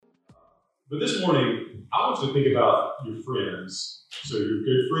But this morning, I want you to think about your friends. So your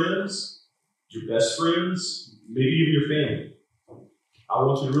good friends, your best friends, maybe even your family. I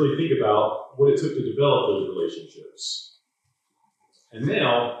want you to really think about what it took to develop those relationships. And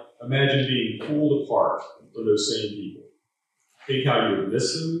now, imagine being pulled apart from those same people. Think how you would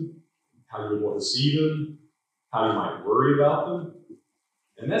miss them, how you would want to see them, how you might worry about them.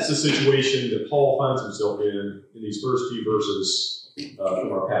 And that's the situation that Paul finds himself in these first few verses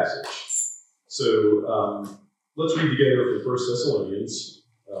from our passage. So let's read together from 1 Thessalonians.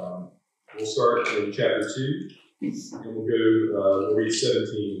 We'll start in chapter 2, and we'll read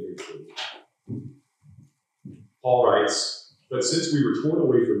 17 and 18. Paul writes, "But since we were torn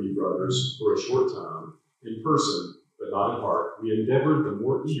away from you, brothers, for a short time, in person, but not in heart, we endeavored the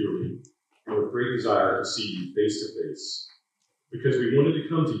more eagerly and with great desire to see you face to face. Because we wanted to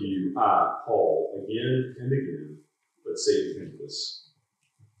come to you, I, Paul, again and again, but Satan hindered us."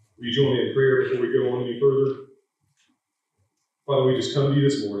 Will you join me in prayer before we go on any further? Father, we just come to you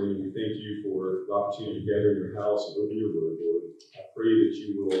this morning, and we thank you for the opportunity to gather in your house and open your word, Lord. I pray that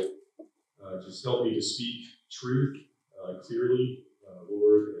you will just help me to speak truth clearly,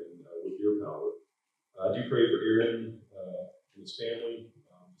 Lord, and with your power. I do pray for Aaron and his family,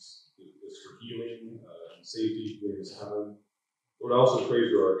 just for healing and safety during this time. Lord, I also pray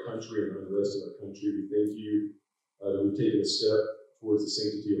for our country and the rest of our country. We thank you that we've taken a step towards the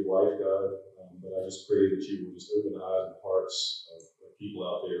sanctity of life, God. But I just pray that you will just open the eyes and hearts of people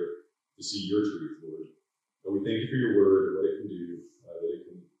out there to see your truth, Lord. But we thank you for your word and what it can do, that it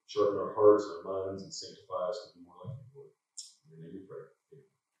can sharpen our hearts and our minds and sanctify us to be more like you, Lord. In your name we pray.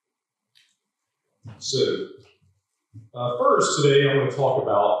 Amen. So, first today I want to talk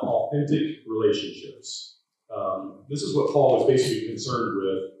about authentic relationships. This is what Paul was basically concerned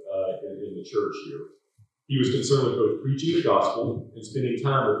with in the church here. He was concerned with both preaching the gospel and spending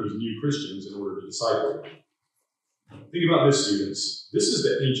time with these new Christians in order to disciple them. Think about this, students. This is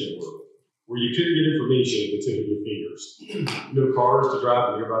the ancient world, where you couldn't get information at the tip of your fingers. No cars to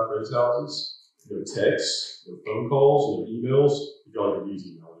drive to nearby friends' houses, no texts, no phone calls, no emails. You probably could use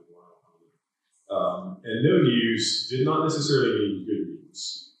email anymore. And no news did not necessarily mean good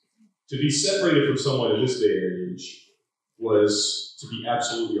news. To be separated from someone in this day and age was to be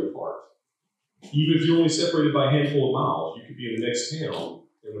absolutely apart. Even if you're only separated by a handful of miles, you could be in the next town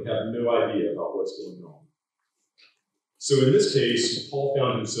and would have no idea about what's going on. So in this case, Paul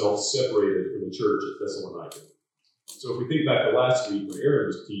found himself separated from the church at Thessalonica. So if we think back to last week when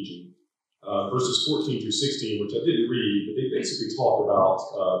Aaron was teaching, verses 14 through 16, which I didn't read, but they basically talk about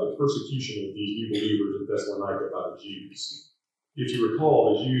the persecution of these new believers in Thessalonica by the Jews. If you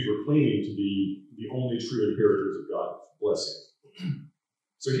recall, the Jews were claiming to be the only true inheritors of God's blessing.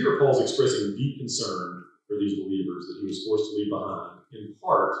 So here Paul's expressing deep concern for these believers that he was forced to leave behind, in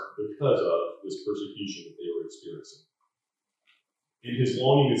part because of this persecution that they were experiencing. In his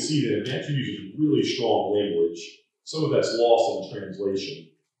longing to see them, he actually uses really strong language. Some of that's lost in translation.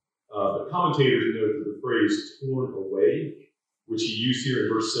 But commentators note that the phrase "torn away," which he used here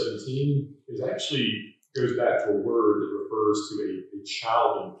in verse 17, goes back to a word that refers to a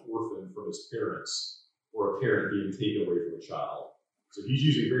child being orphaned from his parents, or a parent being taken away from a child. So he's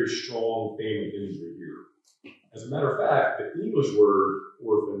using very strong family imagery here. As a matter of fact, the English word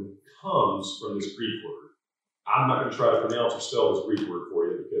orphan comes from this Greek word. I'm not going to try to pronounce or spell this Greek word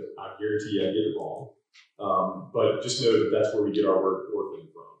for you because I guarantee you I get it wrong. But just know that that's where we get our word orphan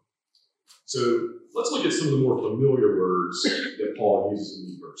from. So let's look at some of the more familiar words that Paul uses in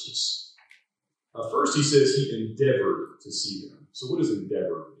these verses. First, he says he endeavored to see them. So what does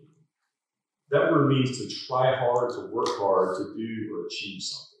endeavor mean? That word means to try hard, to work hard, to do or achieve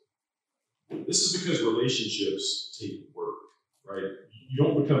something. This is because relationships take work, right? You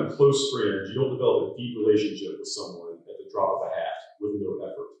don't become close friends. You don't develop a deep relationship with someone at the drop of a hat with no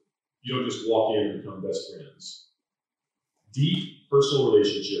effort. You don't just walk in and become best friends. Deep personal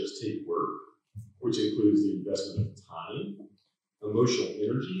relationships take work, which includes the investment of time, emotional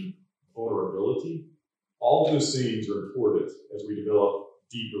energy, vulnerability. All of those things are important as we develop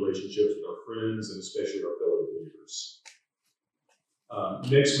deep relationships with our friends and especially our fellow believers.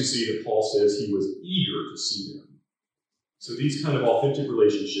 Next, we see that Paul says he was eager to see them. So these kind of authentic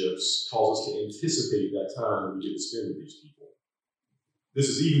relationships cause us to anticipate that time that we get to spend with these people. This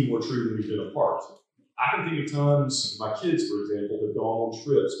is even more true when we've been apart. I can think of times my kids, for example, have gone on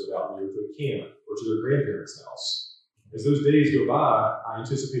trips without me or to a camp or to their grandparents' house. As those days go by, I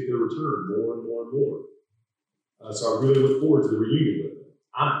anticipate their return more and more and more. So I really look forward to the reunion with them.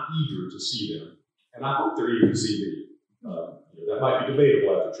 I'm eager to see them, and I hope they're eager to see me. That might be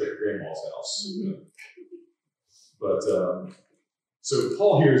debatable after a trip to Grandma's house. But So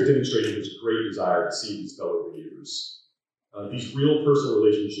Paul here is demonstrating his great desire to see these fellow believers. These real personal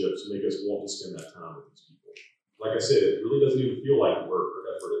relationships make us want to spend that time with these people. Like I said, it really doesn't even feel like work or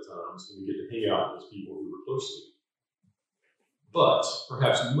effort at times when we get to hang out with those people who we're close to. But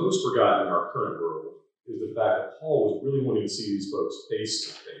perhaps most forgotten in our current world is the fact that Paul was really wanting to see these folks face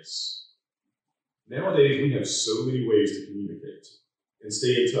to face. Nowadays, we have so many ways to communicate and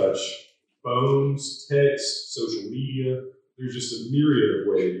stay in touch. Phones, text, social media. There's just a myriad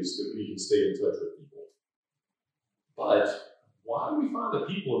of ways that we can stay in touch with people. But why do we find that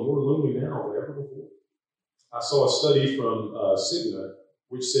people are more lonely now than ever before? I saw a study from Cigna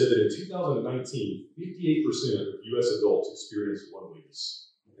which said that in 2019, 58% of U.S. adults experienced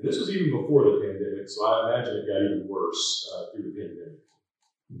loneliness. And this was even before the pandemic, so I imagine it got even worse through the pandemic.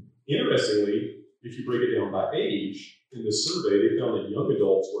 Interestingly, if you break it down by age, in the survey, they found that young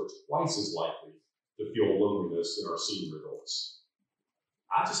adults were twice as likely to feel loneliness than our senior adults.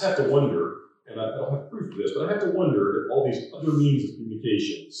 I just have to wonder, and I don't have proof of this, but I have to wonder if all these other means of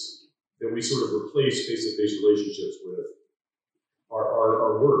communications that we sort of replace face-to-face relationships with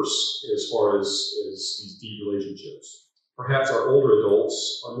are worse as far as these deep relationships. Perhaps our older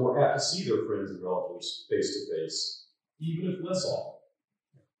adults are more apt to see their friends and relatives face-to-face, even if less often.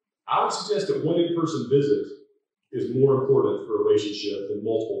 I would suggest that one in-person visit is more important for a relationship than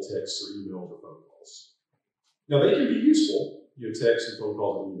multiple texts or emails or phone calls. Now, they can be useful, texts and phone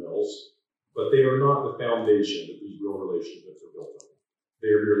calls and emails, but they are not the foundation that these real relationships are built on. They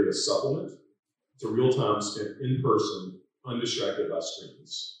are merely a supplement to real time spent in person, undistracted by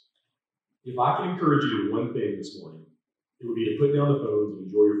screens. If I can encourage you to one thing this morning, it would be to put down the phones and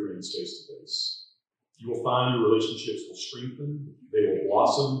enjoy your friends face to face. You will find your relationships will strengthen, they will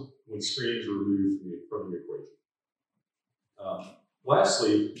blossom when screens are removed from the equation.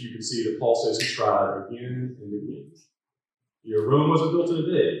 Lastly, you can see that Paul says he tried again and again. Rome wasn't built in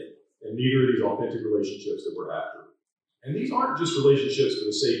a day, and neither are these authentic relationships that we're after. And these aren't just relationships for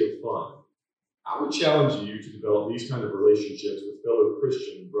the sake of fun. I would challenge you to develop these kind of relationships with fellow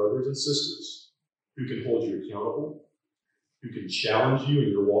Christian brothers and sisters who can hold you accountable, who can challenge you in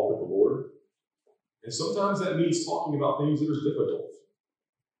your walk with the Lord. And sometimes that means talking about things that are difficult,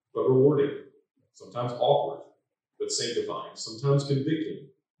 but rewarding, sometimes awkward, but sanctifying, sometimes convicting,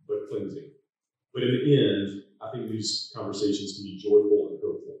 but cleansing. But in the end, I think these conversations can be joyful and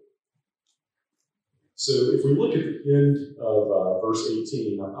hopeful. So if we look at the end of verse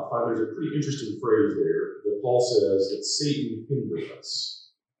 18, I find there's a pretty interesting phrase there that Paul says that Satan hindered us.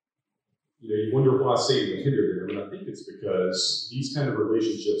 You wonder why Satan would hinder them, and I think it's because these kind of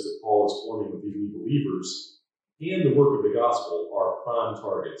relationships that Paul is forming with these new believers and the work of the gospel are prime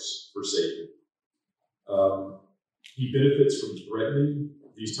targets for Satan. He benefits from threatening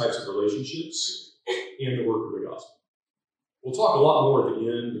these types of relationships and the work of the gospel. We'll talk a lot more at the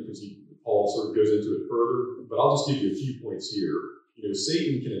end because Paul sort of goes into it further, but I'll just give you a few points here.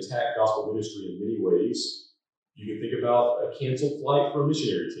 Satan can attack gospel ministry in many ways. You can think about a canceled flight for a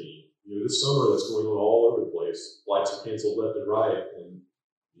missionary team. This summer that's going on all over the place. Flights are canceled left and right, and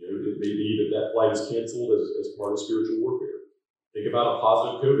it may be that flight is canceled as part of spiritual warfare. Think about a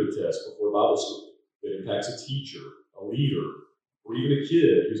positive COVID test before Bible school that impacts a teacher, a leader, or even a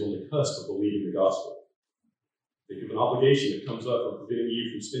kid who's on the cusp of believing the gospel. Think of an obligation that comes up from preventing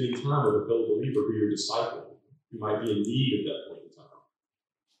you from spending time with a fellow believer who you're discipling, who might be in need at that point in time.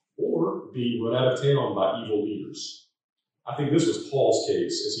 Or being run out of town by evil leaders. I think this was Paul's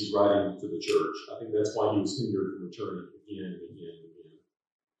case as he's writing to the church. I think that's why he was hindered from returning again and again and again.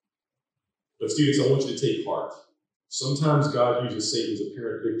 But students, I want you to take heart. Sometimes God uses Satan's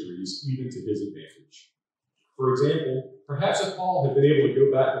apparent victories even to his advantage. For example, perhaps if Paul had been able to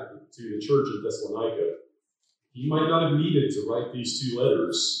go back to the church in Thessalonica, he might not have needed to write these two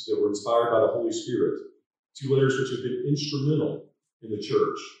letters that were inspired by the Holy Spirit, two letters which have been instrumental in the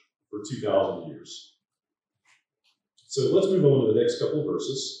church for 2,000 years. So let's move on to the next couple of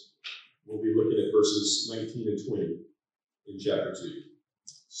verses. We'll be looking at verses 19 and 20 in chapter 2.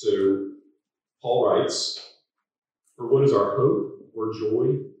 So Paul writes, "For what is our hope or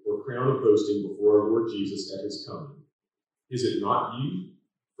joy or crown of boasting before our Lord Jesus at his coming? Is it not you?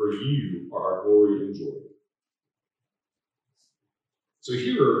 For you are our glory and joy." So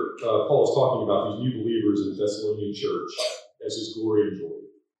here, Paul is talking about these new believers in the Thessalonian church as his glory and joy.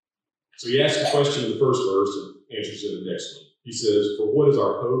 So he asks the question in the first verse and answers it in the next one. He says, "For what is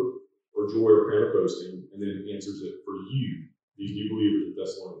our hope or joy or crown of boasting?" And then answers it, "For you, these new believers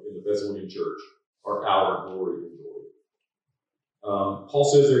in the Thessalonian church, are our glory and joy." Paul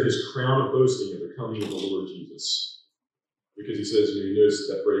says they're his crown of boasting at the coming of the Lord Jesus. Because he says, you notice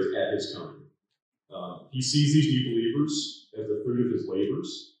that phrase, "at his coming." He sees these new believers as the fruit of his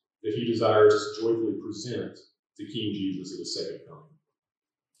labors that he desires to joyfully present to King Jesus at his second coming.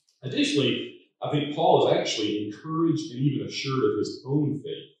 Additionally, I think Paul is actually encouraged and even assured of his own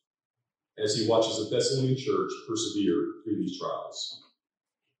faith as he watches the Thessalonian church persevere through these trials.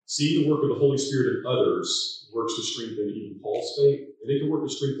 Seeing the work of the Holy Spirit in others works to strengthen even Paul's faith, and it can work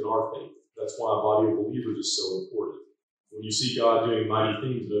to strengthen our faith. That's why a body of believers is so important. When you see God doing mighty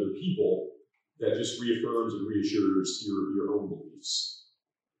things in other people, that just reaffirms and reassures your own beliefs.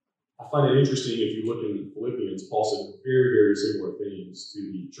 I find it interesting if you look in Philippians, Paul said very, very similar things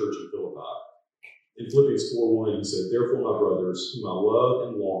to the church in Philippi. In Philippians 4:1, he said, "Therefore, my brothers, whom I love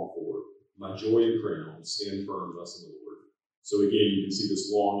and long for, my joy and crown, stand firm thus in the Lord." So again, you can see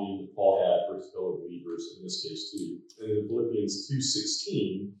this longing that Paul had for his fellow believers in this case too. And in Philippians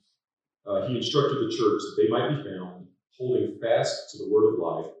 2:16, he instructed the church that they might be found holding fast to the word of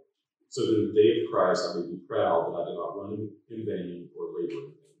life, so that in the day of Christ I may be proud that I did not run in vain or labor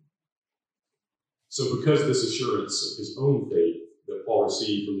in vain. So because of this assurance of his own faith that Paul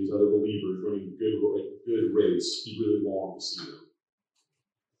received from these other believers running a good race, he really longed to see them.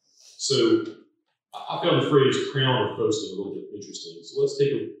 So I found the phrase crown of boasting a little bit interesting. So let's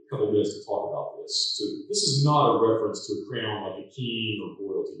take a couple minutes to talk about this. So this is not a reference to a crown like a king or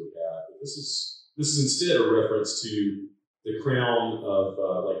royalty would have, but this is instead a reference to the crown of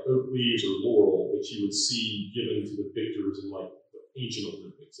like oak leaves or laurel that you would see given to the victors in like the ancient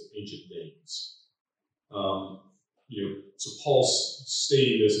Olympics and ancient games. So Paul's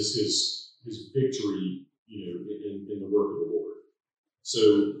stating this as his victory, in the work of the Lord.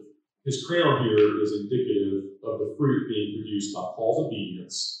 So his crown here is indicative of the fruit being produced by Paul's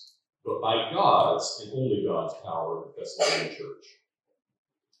obedience, but by God's and only God's power in the Thessalonian church.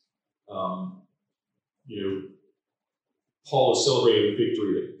 Paul is celebrating the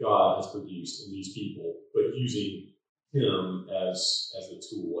victory that God has produced in these people, but using him as the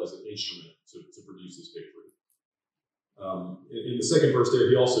tool, as an instrument to produce this victory. In the second verse there,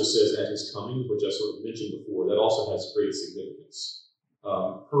 he also says at his coming, which I sort of mentioned before, that also has great significance.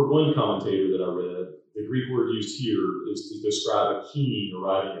 Per one commentator that I read, the Greek word used here is to describe a king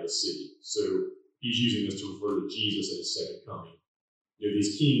arriving at a city. So he's using this to refer to Jesus at his second coming.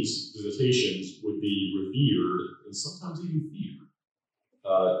 These kings' visitations would be revered and sometimes even feared.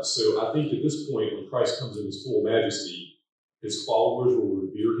 So I think at this point, when Christ comes in his full majesty, his followers will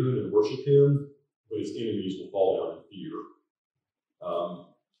revere him and worship him, but his enemies will fall down in fear.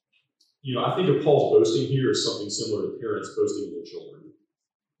 I think of Paul's boasting here as something similar to parents boasting in their children.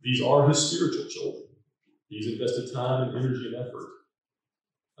 These are his spiritual children. He's invested time and energy and effort.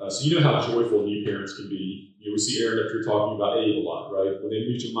 So you know how joyful new parents can be. We see Aaron up here talking about Abe a lot, right? When they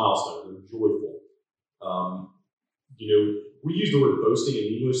reach a milestone, they're joyful. We use the word boasting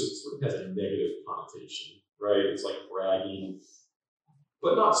in English. It sort of has a negative connotation, right? It's like bragging,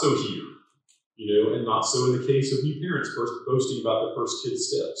 but not so here. And not so in the case of new parents first boasting about their first kid's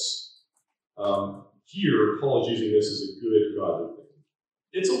steps. Here, Paul is using this as a good, godly thing.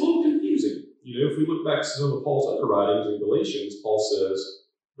 It's a little confusing. If we look back to some of Paul's other writings in Galatians, Paul says,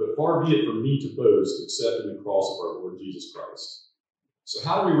 "But far be it from me to boast except in the cross of our Lord Jesus Christ." So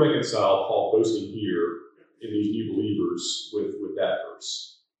how do we reconcile Paul boasting here in these new believers with that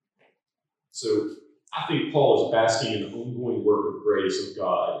verse? So I think Paul is basking in the ongoing work of grace of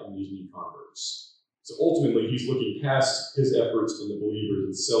God in these new converts. So ultimately, he's looking past his efforts in the believers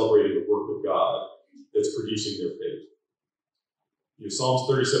and celebrating the work of God that's producing their faith. Psalms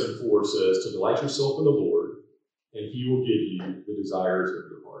 37:4 says, "To delight yourself in the Lord, and he will give you the desires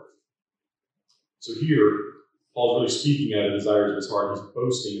of your heart." So here, Paul's really speaking out of the desires of his heart. He's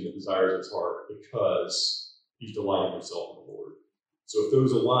boasting in the desires of his heart because he's delighting himself in the Lord. So if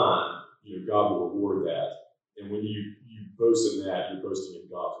those align, God will reward that. And when you boast in that, you're boasting in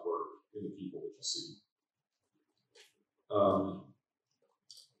God's work in the people that you see.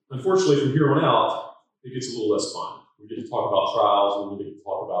 Unfortunately, from here on out, it gets a little less fun. We get to talk about trials, and we get to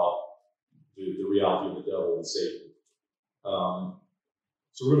talk about the reality of the devil and Satan.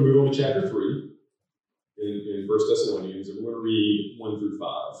 So we're going to move on to chapter 3 in 1 Thessalonians, and we're going to read 1 through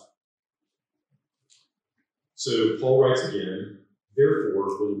 5. So Paul writes again, "Therefore,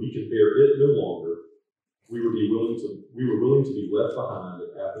 when we could bear it no longer, we were willing to be left behind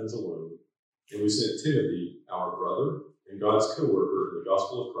at Athens alone, and we sent Timothy, our brother and God's co-worker in the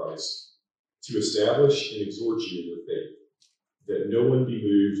gospel of Christ, to establish and exhort you in your faith, that no one be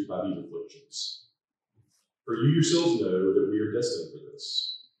moved by these afflictions. For you yourselves know that we are destined for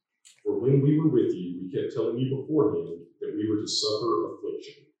this. For when we were with you, we kept telling you beforehand that we were to suffer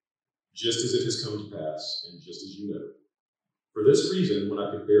affliction, just as it has come to pass, and just as you know. For this reason, when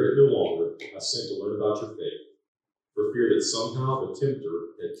I could bear it no longer, I sent to learn about your faith, for fear that somehow the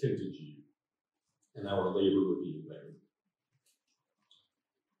tempter had tempted you, and our labor would be in vain.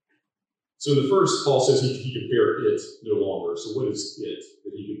 So in the first, Paul says he could bear it no longer. So what is it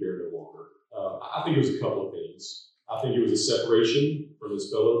that he could bear no longer? I think it was a couple of things. I think it was a separation from his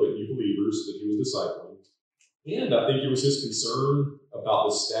fellow but new believers that he was discipling. And I think it was his concern about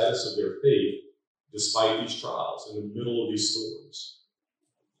the status of their faith despite these trials, in the middle of these storms.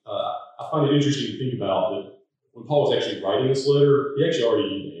 I find it interesting to think about that when Paul was actually writing this letter, he actually already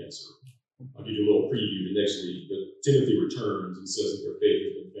knew the answer. I'll give you a little preview the next week, but Timothy returns and says that their faith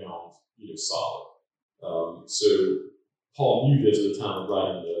has been found, solid. So Paul knew this at the time of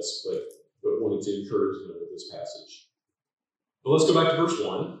writing this, but wanted to encourage them with this passage. But let's go back to verse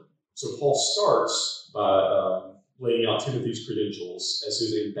 1. So Paul starts by laying out Timothy's credentials as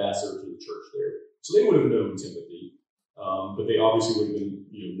his ambassador to the church there. So they would have known Timothy, but they obviously would have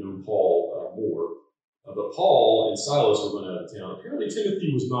been, known Paul more. But Paul and Silas were run out of town. Apparently,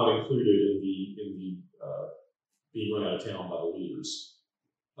 Timothy was not included in the being run out of town by the leaders.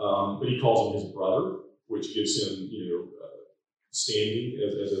 But he calls him his brother, which gives him, standing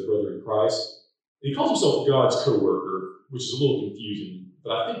as a brother in Christ. And he calls himself God's co-worker, which is a little confusing.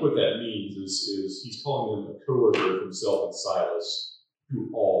 But I think what that means is he's calling them a co-worker of himself and Silas,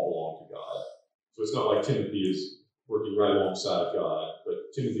 who all belong to God. So it's not like Timothy is working right alongside God, but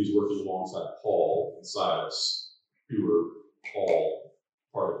Timothy's working alongside Paul and Silas, who are all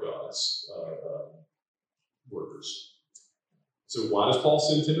part of God's workers. So why does Paul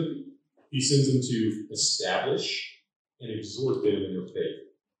send Timothy? He sends him to establish and exhort them in their faith.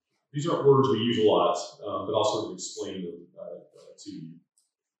 These aren't words we use a lot, but I'll sort of explain them to you.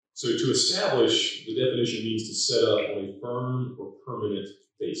 So to establish, the definition means to set up on a firm or permanent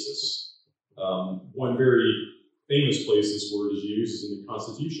basis. One very famous place this word is used is in the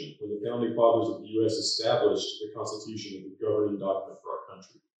Constitution, when the founding fathers of the U.S. established the Constitution as the governing document for our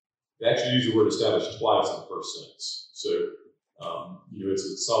country. They actually use the word established twice in the first sentence. So, it's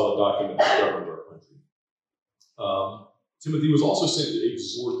a solid document that governs our country. Timothy was also sent to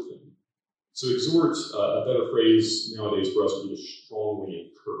exhort them. So exhort, a better phrase nowadays for us would be to strongly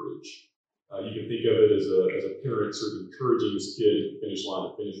encourage. You can think of it as a parent sort of encouraging his kid at the finish line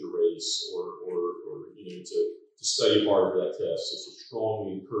to finish a race or to study hard for that test. So to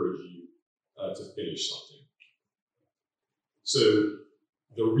strongly encourage you to finish something. So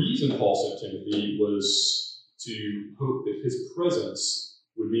the reason Paul sent Timothy was to hope that his presence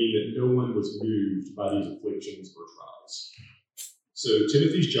would mean that no one was moved by these afflictions or trials. So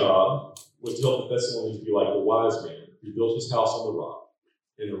Timothy's job was to help the Thessalonians be like the wise man who built his house on the rock.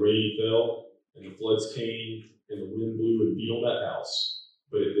 And the rain fell, and the floods came, and the wind blew and beat on that house,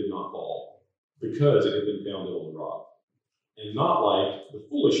 but it did not fall, because it had been founded on the rock. And not like the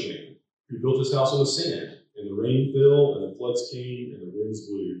foolish man who built his house on the sand, and the rain fell, and the floods came, and the winds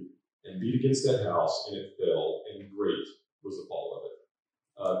blew, and beat against that house, and it fell, and great was the fall of it.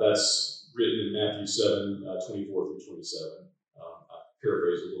 That's written in Matthew 7, 24 through 27. I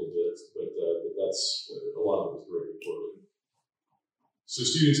paraphrase a little bit, but that's a lot of it was directly quoted. So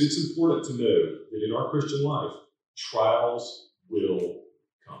students, it's important to know that in our Christian life, trials will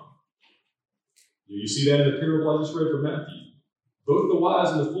come. You see that in the parable I just read from Matthew. Both the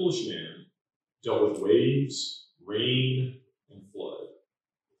wise and the foolish man dealt with waves, rain, and flood.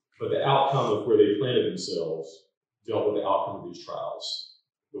 But the outcome of where they planted themselves dealt with the outcome of these trials.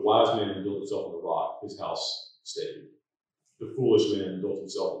 The wise man built himself on the rock, his house stayed. The foolish man built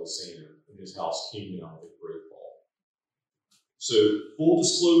himself on the sand, and his house came down with a great fall. So full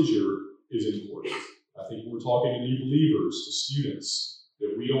disclosure is important. I think when we're talking to new believers, to students,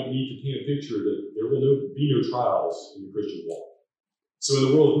 that we don't need to paint a picture that there will be no trials in the Christian walk. So in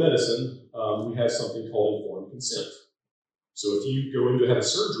the world of medicine, we have something called informed consent. So if you go in to have a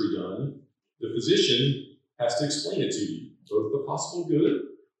surgery done, the physician has to explain it to you, both the possible good,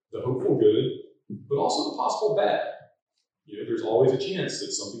 the hopeful good, but also the possible bad. There's always a chance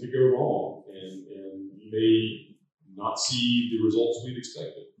that something could go wrong, and you may not see the results we've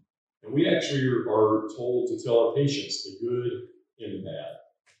expected. And we actually are told to tell our patients the good and the bad.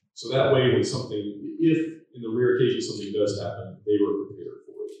 So that way, if in the rare occasion something does happen, they were prepared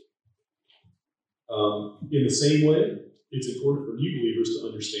for it. In the same way, it's important for new believers to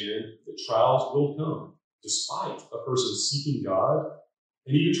understand that trials will come, despite a person seeking God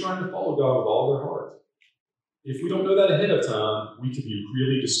and even trying to follow God with all their heart. If we don't know that ahead of time, we can be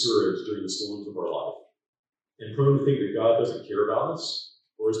really discouraged during the storms of our life and prone to think that God doesn't care about us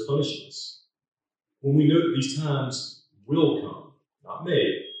or is punishing us. When we know that these times will come, not may,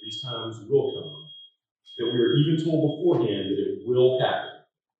 these times will come, that we are even told beforehand that it will happen,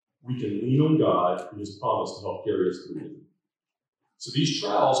 we can lean on God who has promised to help carry us through them. So these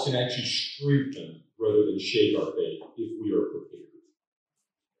trials can actually strengthen rather than shake our faith if we are prepared.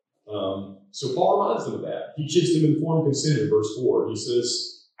 So Paul reminds them of that. He gives them informed consent in verse 4. He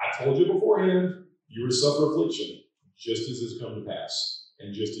says, I told you beforehand, you would suffer affliction, just as has come to pass,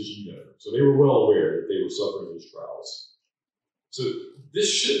 and just as you know. So they were well aware that they were suffering these trials. So this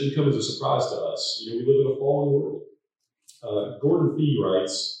shouldn't come as a surprise to us. We live in a fallen world. Gordon Fee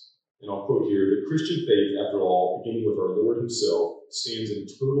writes, and I'll quote here, the Christian faith, after all, beginning with our Lord himself, stands in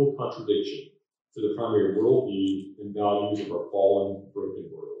total contradiction to the primary worldview and values of our fallen, broken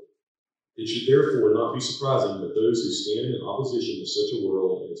world. It should therefore not be surprising that those who stand in opposition to such a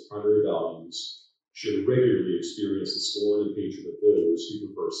world and its primary values should regularly experience the scorn and hatred of those who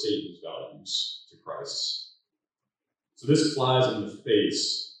prefer Satan's values to Christ's. So this flies in the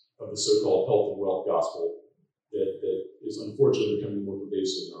face of the so-called health and wealth gospel that is unfortunately becoming more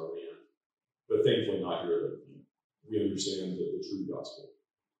pervasive in our land, but thankfully not here at Oakview. We understand the true gospel.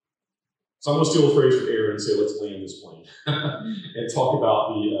 So I'm going to steal a phrase from Aaron and say, let's land this plane and talk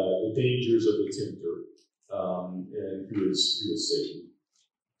about the dangers of the tempter and who is Satan.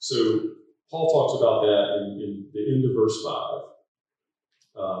 So Paul talks about that in the end of verse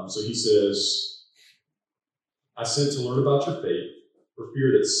 5. So he says, I sent to learn about your faith for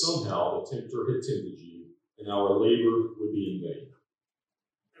fear that somehow the tempter had tempted you and our labor would be in vain.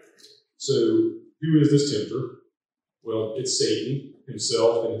 So who is this tempter? Well, it's Satan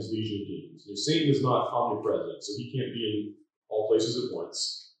himself and his legion of demons. Satan is not omnipresent, so he can't be in all places at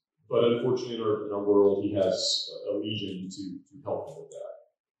once. But unfortunately, in our world, he has a legion to help him with that.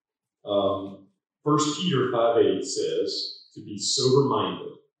 1 Peter 5:8 says, to be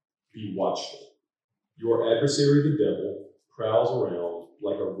sober-minded, be watchful. Your adversary, the devil, prowls around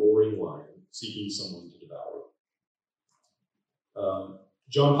like a roaring lion, seeking someone to devour.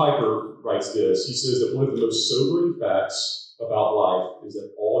 John Piper writes this. He says that one of the most sobering facts about life is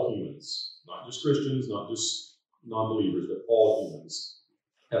that all humans, not just Christians, not just non-believers, but all humans,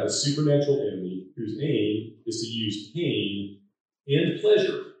 have a supernatural enemy whose aim is to use pain and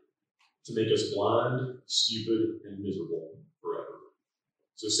pleasure to make us blind, stupid, and miserable forever.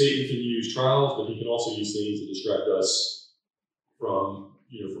 So Satan can use trials, but he can also use things that distract us from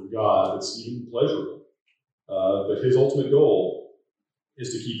God that's even pleasurable. But his ultimate goal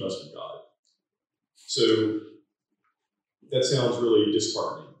is to keep us from God. So that sounds really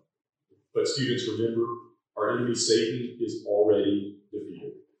disheartening. But students, remember, our enemy Satan is already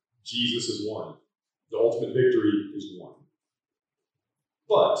defeated. Jesus is won. The ultimate victory is won.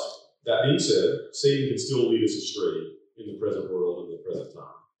 But that being said, Satan can still lead us astray in the present world and the present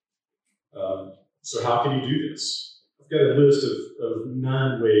time. So how can he do this? I've got a list of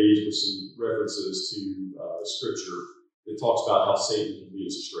 9 ways with some references to Scripture that talks about how Satan can lead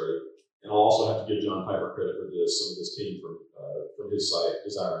us astray. And I'll also have to give John Piper credit for this. Some of this came from his site,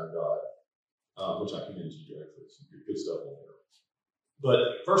 Desiring God, which I commend to you actually. Some good stuff on there.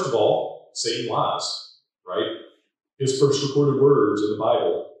 But first of all, Satan lies, right? His first recorded words in the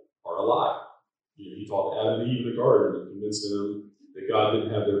Bible are a lie. He talked to Adam and Eve in the garden and convinced them that God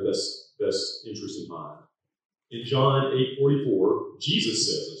didn't have their best interest in mind. In John 8:44, Jesus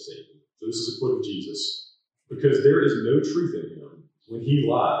says of Satan, so this is a quote of Jesus, because there is no truth in him. When he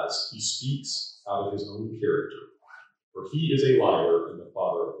lies, he speaks out of his own character, for he is a liar and the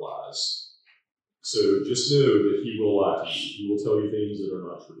father of lies. So just know that he will lie to you. He will tell you things that are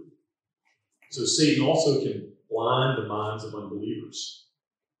not true. So Satan also can blind the minds of unbelievers.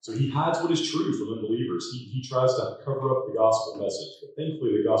 So he hides what is true from unbelievers. He tries to cover up the gospel message, but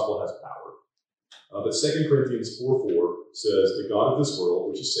thankfully the gospel has power. But 2 Corinthians 4:4 says, the God of this world,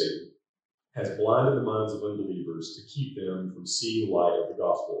 which is Satan, has blinded the minds of unbelievers to keep them from seeing the light of the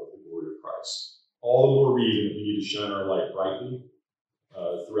gospel of the glory of Christ. All the more reason that we need to shine our light brightly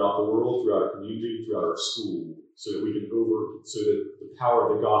throughout the world, throughout our community, throughout our school, so that the power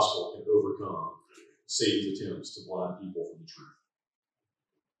of the gospel can overcome Satan's attempts to blind people from the truth.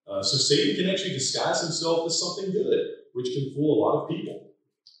 So Satan can actually disguise himself as something good, which can fool a lot of people.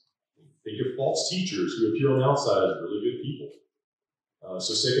 Think of false teachers who appear on the outside as really good people.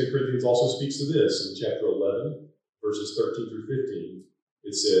 So 2 Corinthians also speaks to this in chapter 11, verses 13 through 15.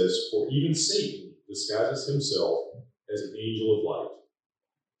 It says, for even Satan disguises himself as an angel of light.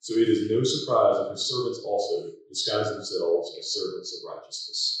 So it is no surprise if his servants also disguise themselves as servants of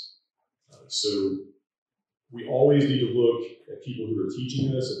righteousness. So we always need to look at people who are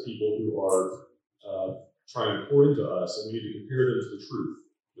teaching us, at people who are trying to pour into us, and we need to compare them to the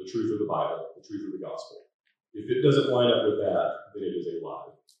truth of the Bible, the truth of the gospel. If it doesn't line up with that, then it is a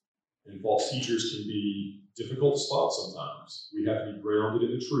lie. And false teachers can be difficult to spot sometimes. We have to be grounded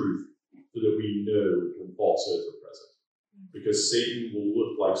in the truth so that we know when falsehoods are present. Because Satan will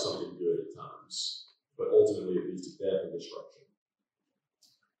look like something good at times, but ultimately it leads to death and destruction.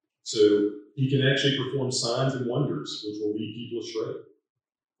 So he can actually perform signs and wonders, which will lead people astray.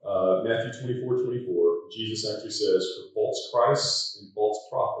 Matthew 24:24, Jesus actually says, "For false Christs and false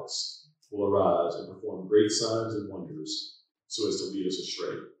prophets will arise and perform great signs and wonders so as to lead us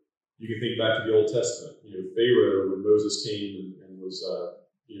astray." You can think back to the Old Testament. Pharaoh, when Moses came and was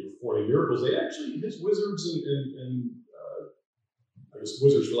performing miracles, they actually, his wizards and I guess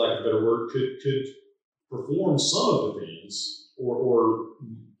wizards, for lack of a better word, could perform some of the things or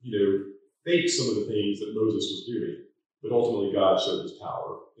fake some of the things that Moses was doing. But ultimately, God showed his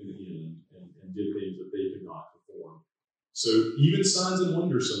power in the end and did things that they could not perform. So even signs and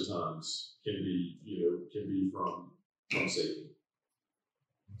wonders sometimes can be from Satan.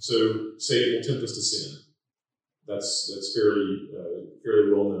 So Satan will tempt us to sin. That's fairly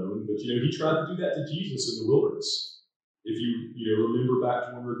well known. But he tried to do that to Jesus in the wilderness. If you remember back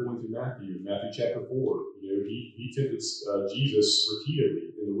to when we were going through Matthew chapter 4, he tempted Jesus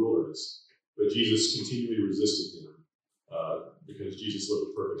repeatedly in the wilderness, but Jesus continually resisted him because Jesus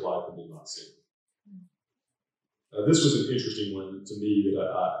lived a perfect life and did not sin. This was an interesting one to me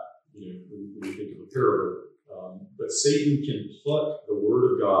that when we think of a parable. But Satan can pluck the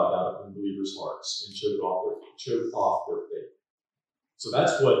word of God out of unbelievers' hearts and choke off their faith. So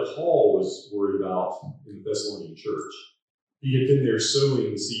that's what Paul was worried about in the Thessalonian church. He had been there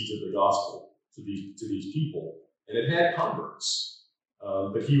sowing the seeds of the gospel to these people, and it had converts.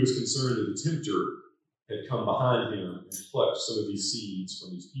 But he was concerned that the tempter had come behind him and plucked some of these seeds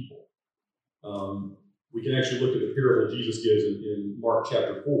from these people. We can actually look at the parable Jesus gives in Mark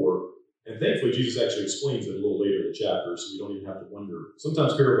chapter 4, and thankfully Jesus actually explains it a little later in the chapter, so we don't even have to wonder.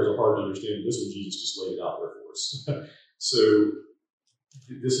 Sometimes parables are hard to understand. This one, Jesus just laid it out there for us. So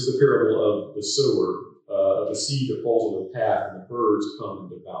this is the parable of the sower, of the seed that falls on the path, and the birds come and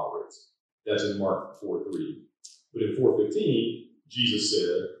devour it. That's in Mark 4:3. But in 4:15, Jesus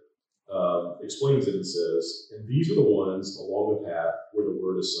explains it and says, "And these are the ones along the path where the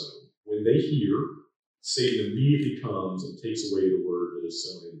word is sown. When they hear, Satan immediately comes and takes away the word that is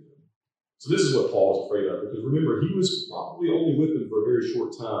sown in them." So this is what Paul was afraid of, because remember, he was probably only with them for a very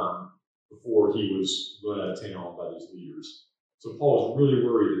short time before he was run out of town by these leaders. So Paul was really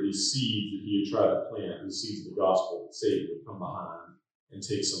worried that these seeds that he had tried to plant, these seeds of the gospel, that Satan would come behind and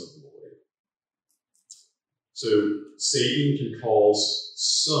take some of them away. So Satan can cause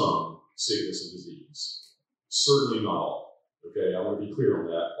some sickness and disease. Certainly not all. Okay, I want to be clear on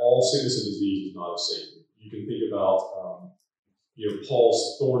that. All sickness and disease is not of Satan. You can think about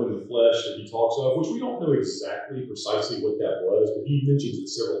Paul's thorn in the flesh that he talks of, which we don't know exactly precisely what that was, but he mentions it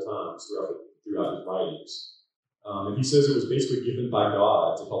several times throughout his writings. And he says it was basically given by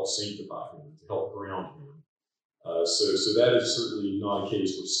God to help sanctify him, to help ground him. So that is certainly not a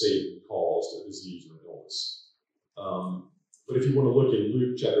case where Satan caused a disease or an illness. But if you want to look in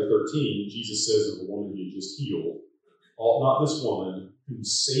Luke chapter 13, Jesus says of the woman he had just healed, "Ought not this woman, whom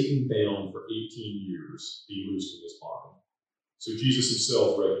Satan bound for 18 years, be loosed from this bond?" So Jesus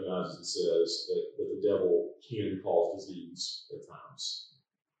himself recognizes and says that the devil can cause disease at times.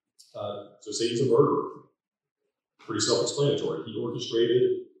 So Satan's a murderer. Pretty self-explanatory. He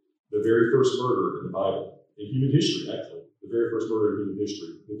orchestrated the very first murder in the Bible, in human history, actually. The very first murder in human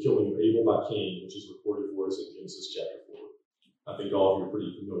history, the killing of Abel by Cain, which is recorded for us in Genesis chapter 4. I think all of you are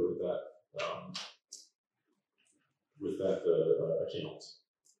pretty familiar with that account.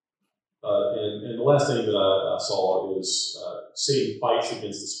 And the last thing that I saw is Satan fights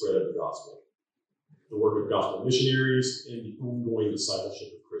against the spread of the gospel, the work of gospel missionaries, and the ongoing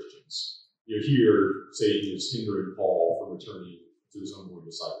discipleship of Christians. Here, Satan is hindering Paul from returning to his ongoing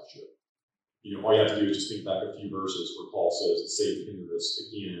discipleship. All you have to do is just think back a few verses where Paul says that Satan hindered us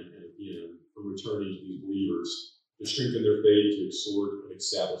again and again from returning to these believers to strengthen their faith, to exhort and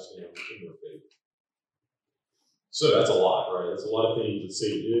establish them in their faith. So that's a lot, right? That's a lot of things that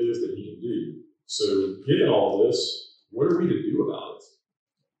Satan is, that he can do. So given all this, what are we to do about it?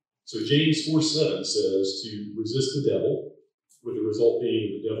 So James 4:7 says to resist the devil, with the result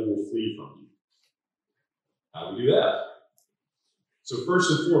being that the devil will flee from you. How do we do that? So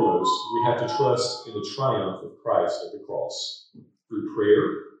first and foremost, we have to trust in the triumph of Christ at the cross, through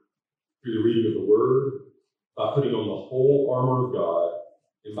prayer, through the reading of the Word, by putting on the whole armor of God,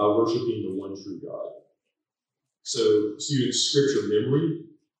 and by worshiping the one true God. So students, scripture memory,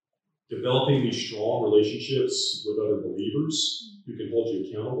 developing these strong relationships with other believers who can hold you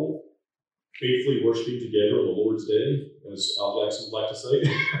accountable, faithfully worshiping together on the Lord's Day, as Al Jackson would like to say.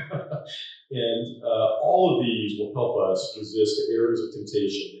 And all of these will help us resist the areas of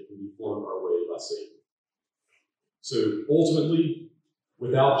temptation that can be flung our way by Satan. So ultimately,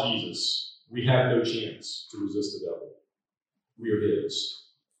 without Jesus, we have no chance to resist the devil. We are his.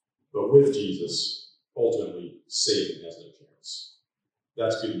 But with Jesus, ultimately, Satan has no chance.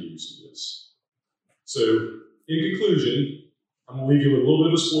 That's good news to us. So, in conclusion, I'm going to leave you with a little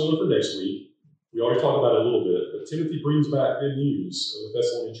bit of a spoiler for next week. We already talked about it a little bit, but Timothy brings back good news of the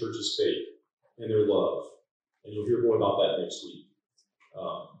Thessalonian church's faith and their love. And you'll hear more about that next week.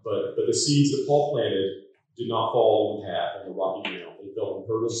 But the seeds that Paul planted did not fall on the path on the rocky ground. They fell on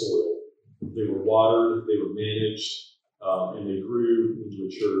fertile soil. They were watered, they were managed, and they grew into a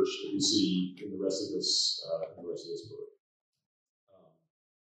church that we see in the rest of this book.